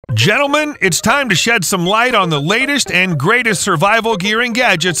Gentlemen, it's time to shed some light on the latest and greatest survival gear and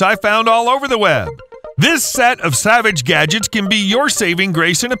gadgets I found all over the web. This set of savage gadgets can be your saving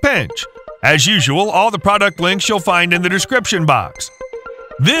grace in a pinch. As usual, all the product links you'll find in the description box.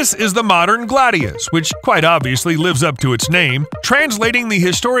 This is the modern Gladius, which quite obviously lives up to its name, translating the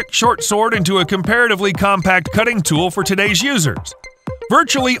historic short sword into a comparatively compact cutting tool for today's users.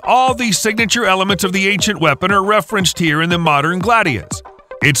 Virtually all the signature elements of the ancient weapon are referenced here in the modern Gladius.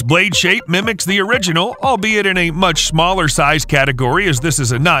 Its blade shape mimics the original, albeit in a much smaller size category, as this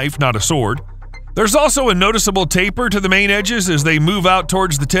is a knife, not a sword. There's also a noticeable taper to the main edges as they move out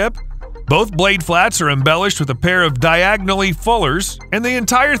towards the tip. Both blade flats are embellished with a pair of diagonally fullers, and the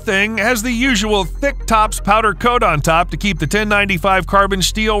entire thing has the usual thick tops powder coat on top to keep the 1095 carbon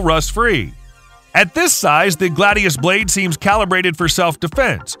steel rust-free. At this size, the Gladius blade seems calibrated for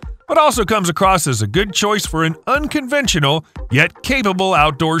self-defense, but also comes across as a good choice for an unconventional, yet capable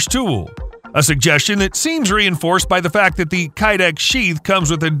outdoors tool. A suggestion that seems reinforced by the fact that the Kydex sheath comes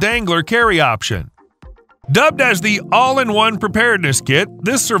with a dangler carry option. Dubbed as the all-in-one preparedness kit,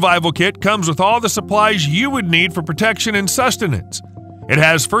 this survival kit comes with all the supplies you would need for protection and sustenance. It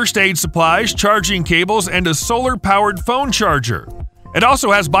has first aid supplies, charging cables, and a solar-powered phone charger. It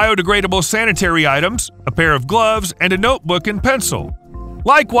also has biodegradable sanitary items, a pair of gloves, and a notebook and pencil.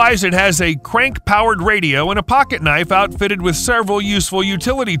 Likewise, it has a crank-powered radio and a pocket knife outfitted with several useful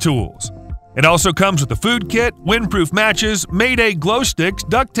utility tools. It also comes with a food kit, windproof matches, Mayday glow sticks,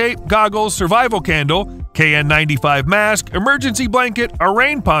 duct tape, goggles, survival candle, KN95 mask, emergency blanket, a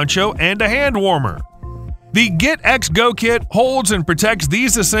rain poncho, and a hand warmer. The Get X Go kit holds and protects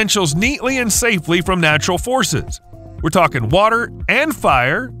these essentials neatly and safely from natural forces. We're talking water and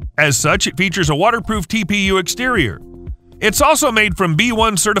fire. As such, it features a waterproof TPU exterior. It's also made from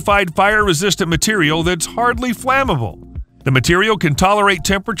B1 certified fire-resistant material that's hardly flammable. The material can tolerate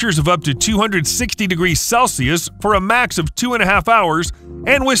temperatures of up to 260 degrees Celsius for a max of 2.5 hours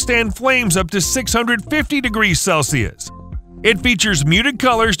and withstand flames up to 650 degrees Celsius. It features muted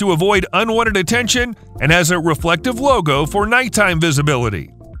colors to avoid unwanted attention and has a reflective logo for nighttime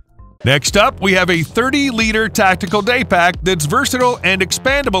visibility. Next up, we have a 30-liter tactical day pack that's versatile and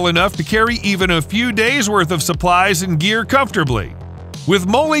expandable enough to carry even a few days' worth of supplies and gear comfortably. With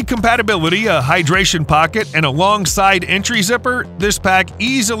MOLLE compatibility, a hydration pocket, and a long side entry zipper, this pack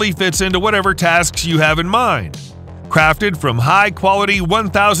easily fits into whatever tasks you have in mind. Crafted from high-quality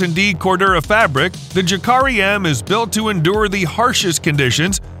 1000D Cordura fabric, the Jacari M is built to endure the harshest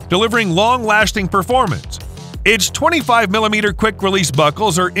conditions, delivering long-lasting performance. Its 25mm quick-release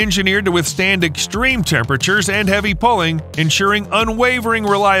buckles are engineered to withstand extreme temperatures and heavy pulling, ensuring unwavering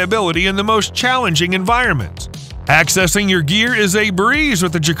reliability in the most challenging environments. Accessing your gear is a breeze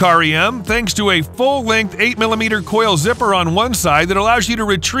with the Jacari M thanks to a full-length 8mm coil zipper on one side that allows you to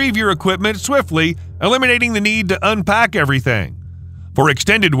retrieve your equipment swiftly, eliminating the need to unpack everything. For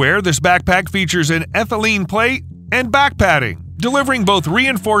extended wear, this backpack features an ethylene plate and back padding, delivering both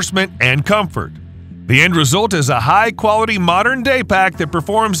reinforcement and comfort. The end result is a high-quality modern day pack that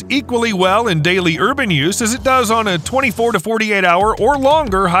performs equally well in daily urban use as it does on a 24 to 48 hour or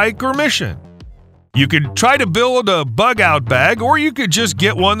longer hike or mission. You could try to build a bug-out bag, or you could just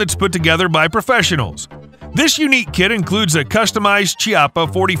get one that's put together by professionals. This unique kit includes a customized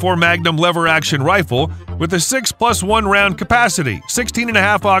Chiappa 44 Magnum lever-action rifle with a 6+1 round capacity,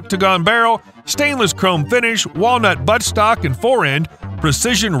 16.5 octagon barrel, stainless chrome finish, walnut buttstock and forend,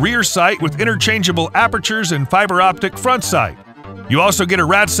 precision rear sight with interchangeable apertures and fiber optic front sight. You also get a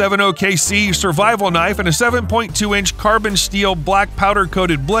RAT 70 KC survival knife and a 7.2-inch carbon steel black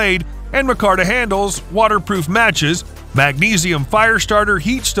powder-coated blade and micarta handles, waterproof matches, magnesium fire starter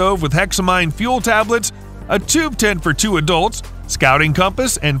heat stove with hexamine fuel tablets, a tube tent for 2 adults, scouting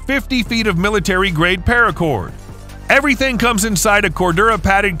compass, and 50 feet of military-grade paracord. Everything comes inside a Cordura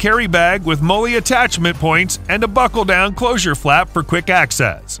padded carry bag with MOLLE attachment points and a buckle-down closure flap for quick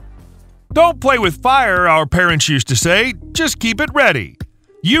access. Don't play with fire, our parents used to say, just keep it ready.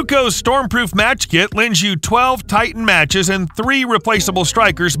 Yuko's Stormproof Match Kit lends you 12 Titan matches and 3 replaceable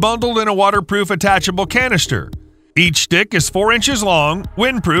strikers bundled in a waterproof attachable canister. Each stick is 4 inches long,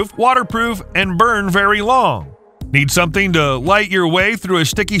 windproof, waterproof, and burn very long. Need something to light your way through a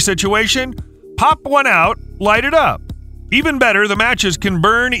sticky situation? Pop one out, light it up. Even better, the matches can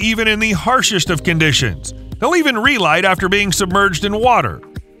burn even in the harshest of conditions. They'll even relight after being submerged in water.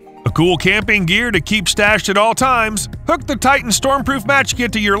 A cool camping gear to keep stashed at all times, hook the Titan Stormproof Match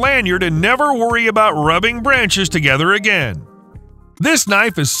Kit to your lanyard and never worry about rubbing branches together again. This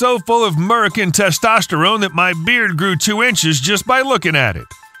knife is so full of American testosterone that my beard grew 2 inches just by looking at it.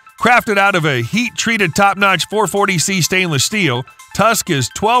 Crafted out of a heat-treated top-notch 440C stainless steel, Tusk is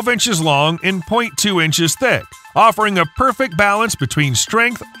 12 inches long and 0.2 inches thick, offering a perfect balance between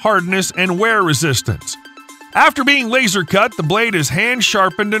strength, hardness, and wear resistance. After being laser cut, the blade is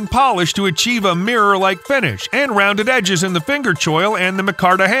hand-sharpened and polished to achieve a mirror-like finish and rounded edges in the finger choil and the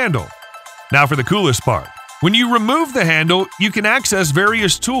micarta handle. Now for the coolest part. When you remove the handle, you can access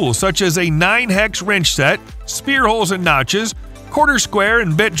various tools such as a 9-hex wrench set, spear holes and notches, quarter square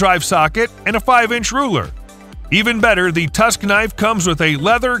and bit drive socket, and a 5-inch ruler. Even better, the Tusk knife comes with a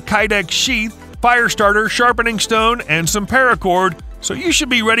leather Kydex sheath, fire starter, sharpening stone, and some paracord, so you should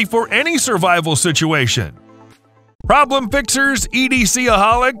be ready for any survival situation. Problem fixers,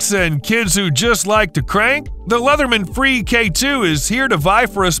 EDC-aholics, and kids who just like to crank, the Leatherman Free K2 is here to vie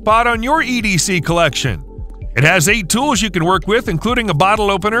for a spot on your EDC collection. It has 8 tools you can work with, including a bottle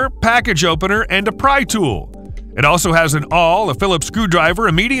opener, package opener, and a pry tool. It also has an awl, a Phillips screwdriver,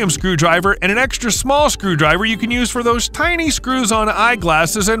 a medium screwdriver, and an extra small screwdriver you can use for those tiny screws on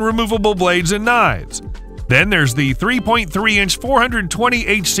eyeglasses and removable blades and knives. Then there's the 3.3-inch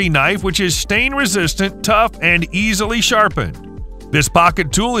 420 HC knife, which is stain-resistant, tough, and easily sharpened. This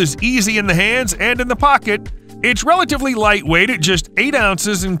pocket tool is easy in the hands and in the pocket. It's relatively lightweight at just 8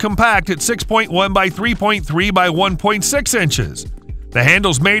 ounces and compact at 6.1 by 3.3 by 1.6 inches. The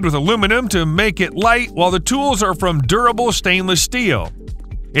handle's made with aluminum to make it light, while the tools are from durable stainless steel.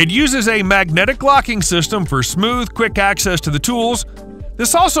 It uses a magnetic locking system for smooth, quick access to the tools.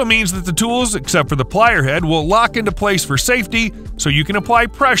 This also means that the tools, except for the plier head, will lock into place for safety, so you can apply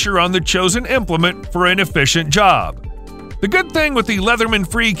pressure on the chosen implement for an efficient job. The good thing with the Leatherman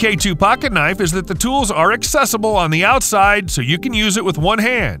Free K2 pocket knife is that the tools are accessible on the outside, so you can use it with one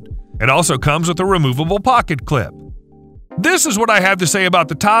hand. It also comes with a removable pocket clip. This is what I have to say about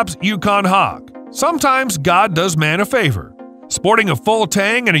the Tops Yukon Hawk. Sometimes God does man a favor. Sporting a full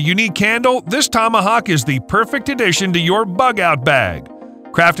tang and a unique handle, this Tomahawk is the perfect addition to your bug-out bag.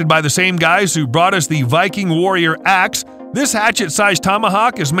 Crafted by the same guys who brought us the Viking Warrior axe, this hatchet-sized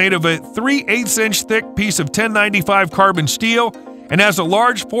Tomahawk is made of a 3/8-inch thick piece of 1095 carbon steel and has a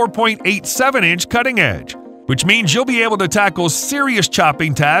large 4.87-inch cutting edge, which means you'll be able to tackle serious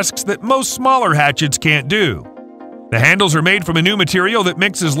chopping tasks that most smaller hatchets can't do. The handles are made from a new material that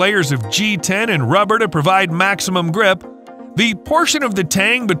mixes layers of G10 and rubber to provide maximum grip. The portion of the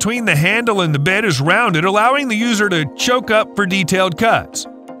tang between the handle and the bit is rounded, allowing the user to choke up for detailed cuts.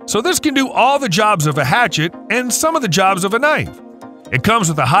 So this can do all the jobs of a hatchet and some of the jobs of a knife. It comes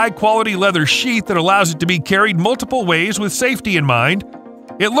with a high-quality leather sheath that allows it to be carried multiple ways with safety in mind.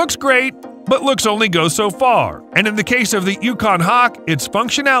 It looks great, but looks only go so far. And in the case of the Yukon Hawk, its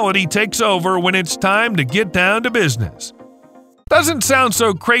functionality takes over when it's time to get down to business. Doesn't sound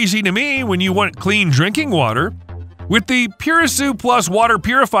so crazy to me when you want clean drinking water. With the Purisu Plus water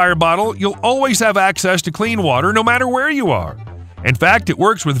purifier bottle, you'll always have access to clean water no matter where you are. In fact, it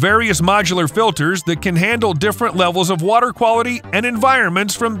works with various modular filters that can handle different levels of water quality and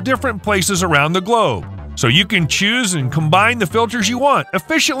environments from different places around the globe. So you can choose and combine the filters you want,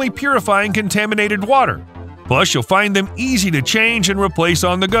 efficiently purifying contaminated water. Plus, you'll find them easy to change and replace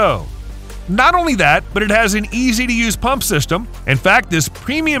on the go. Not only that, but it has an easy-to-use pump system. In fact, this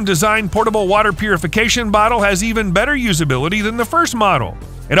premium-designed portable water purification bottle has even better usability than the first model.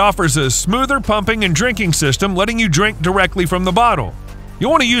 It offers a smoother pumping and drinking system, letting you drink directly from the bottle.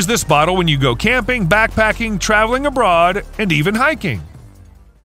 You'll want to use this bottle when you go camping, backpacking, traveling abroad, and even hiking.